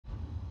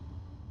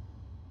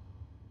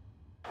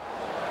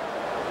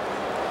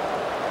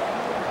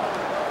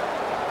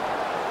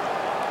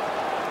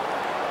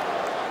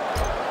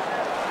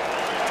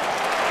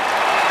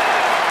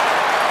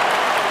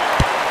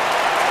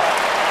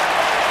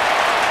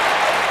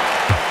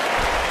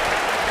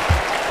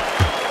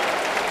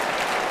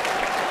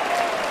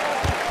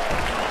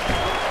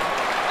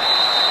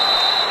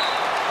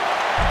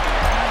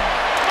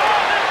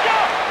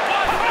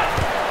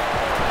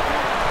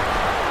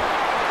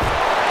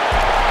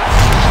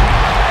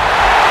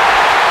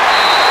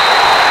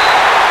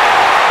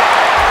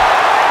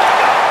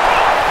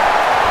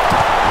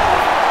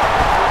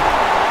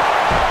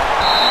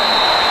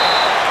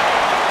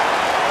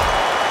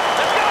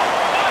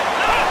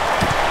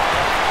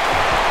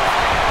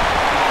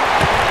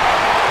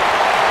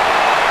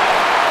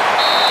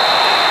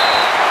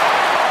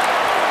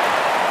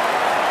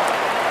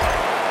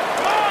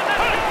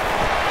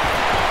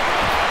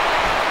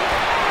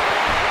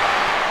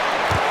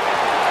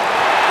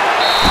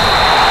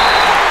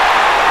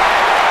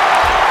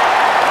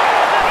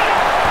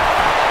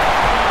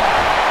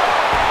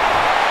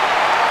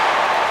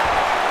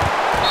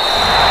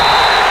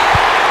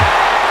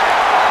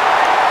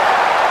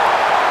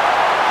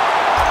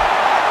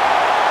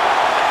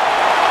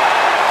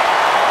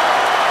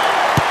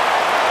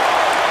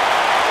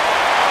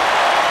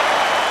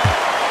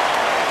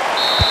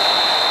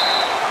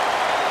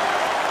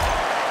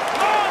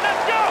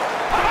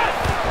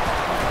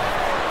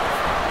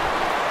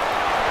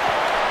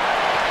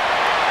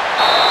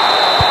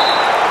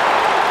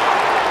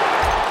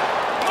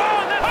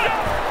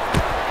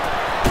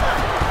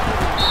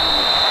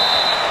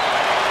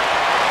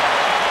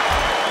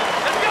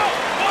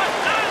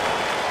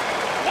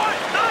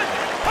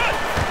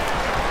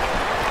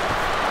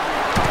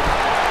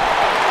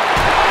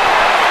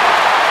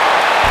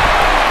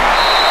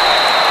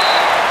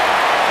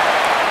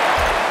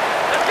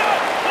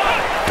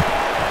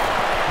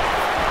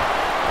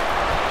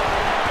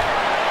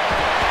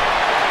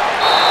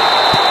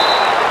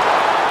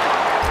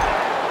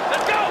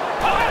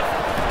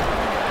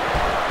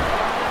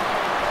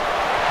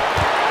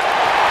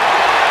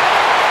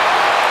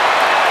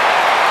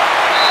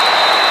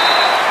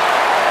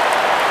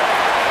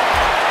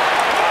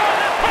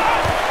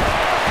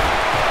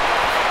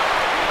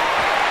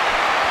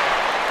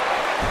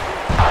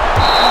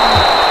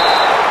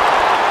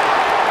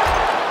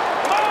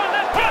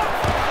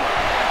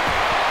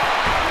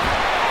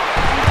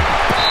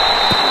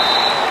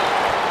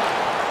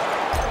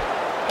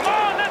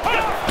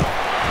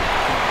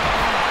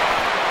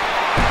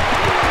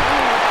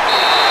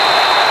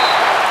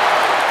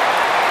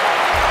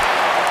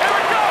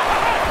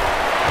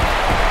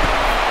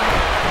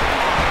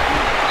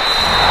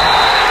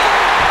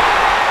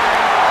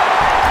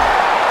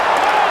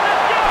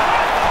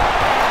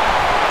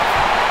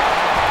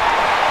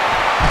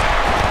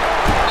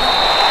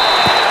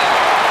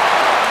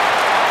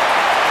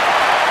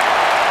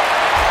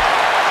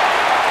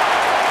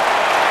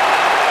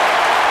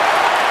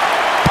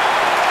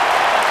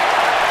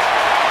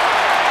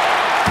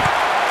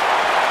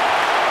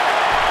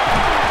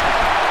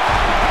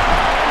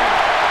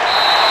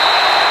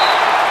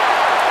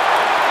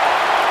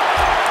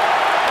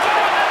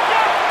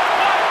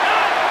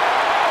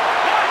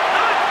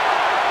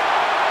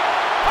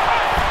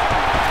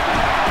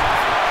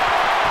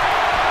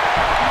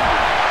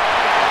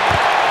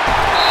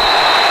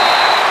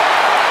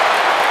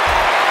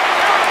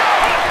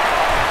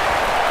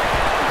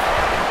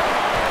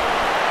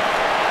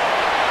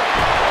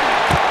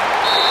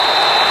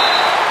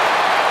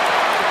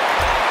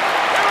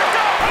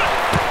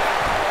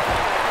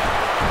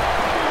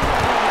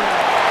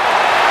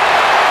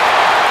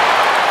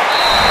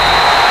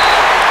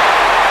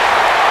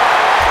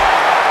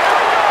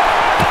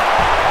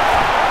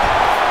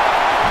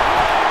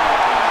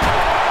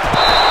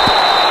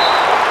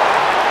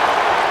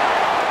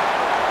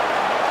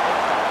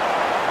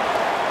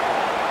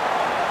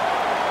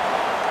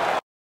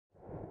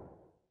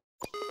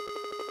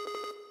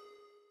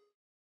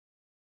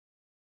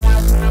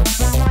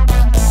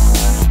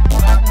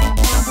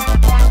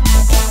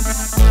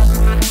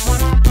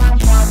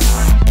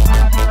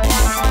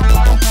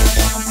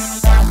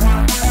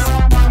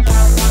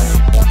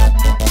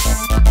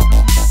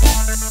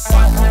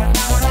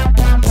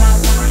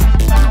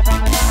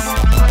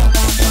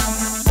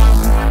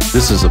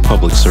This is a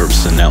public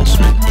service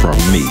announcement from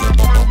me,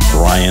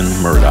 Brian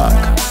Murdoch.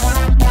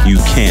 You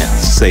can't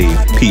save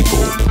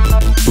people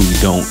who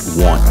don't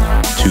want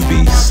to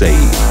be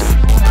saved.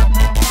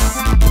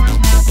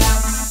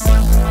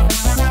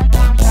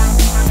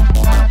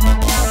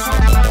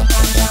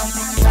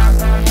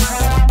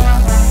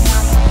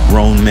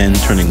 Grown men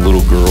turning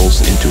little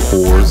girls into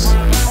whores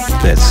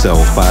that sell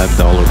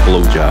 $5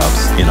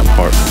 blowjobs in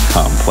apartment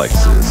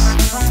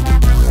complexes.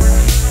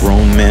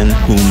 Grown men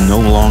who no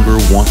longer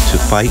want to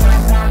fight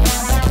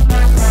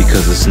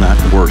because it's not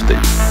worth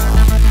it.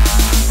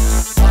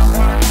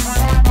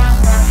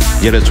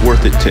 Yet it's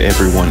worth it to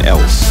everyone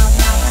else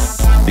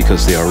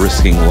because they are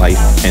risking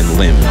life and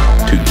limb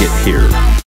to get here.